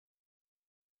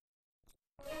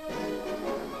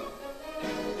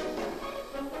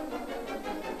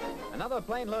Another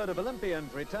plane load of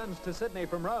Olympians returns to Sydney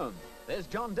from Rome. There's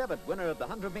John Devitt, winner of the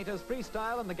 100 metres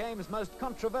freestyle and the game's most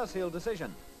controversial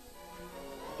decision.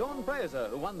 Dawn Fraser,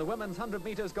 who won the women's 100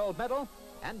 metres gold medal,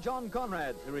 and John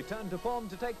Konrads, who returned to form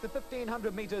to take the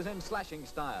 1500 metres in slashing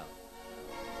style.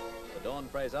 For Dawn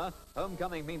Fraser,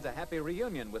 homecoming means a happy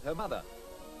reunion with her mother.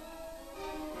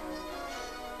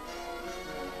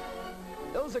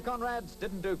 Ilsa Konrads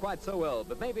didn't do quite so well,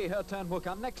 but maybe her turn will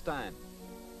come next time.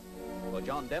 For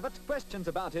John Devitt, questions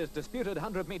about his disputed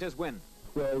 100 metres win.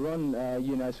 Well, Ron,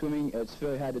 you know swimming, it's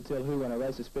very hard to tell who won a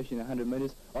race, especially in 100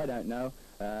 metres. I don't know.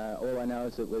 All I know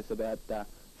is it was about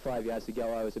 5 yards to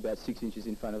go. I was about 6 inches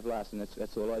in front of Larson.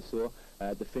 That's all I saw.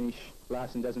 At the finish,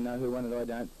 Larson doesn't know who won it, I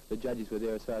don't. The judges were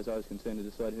there as far as I was concerned to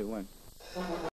decide who won.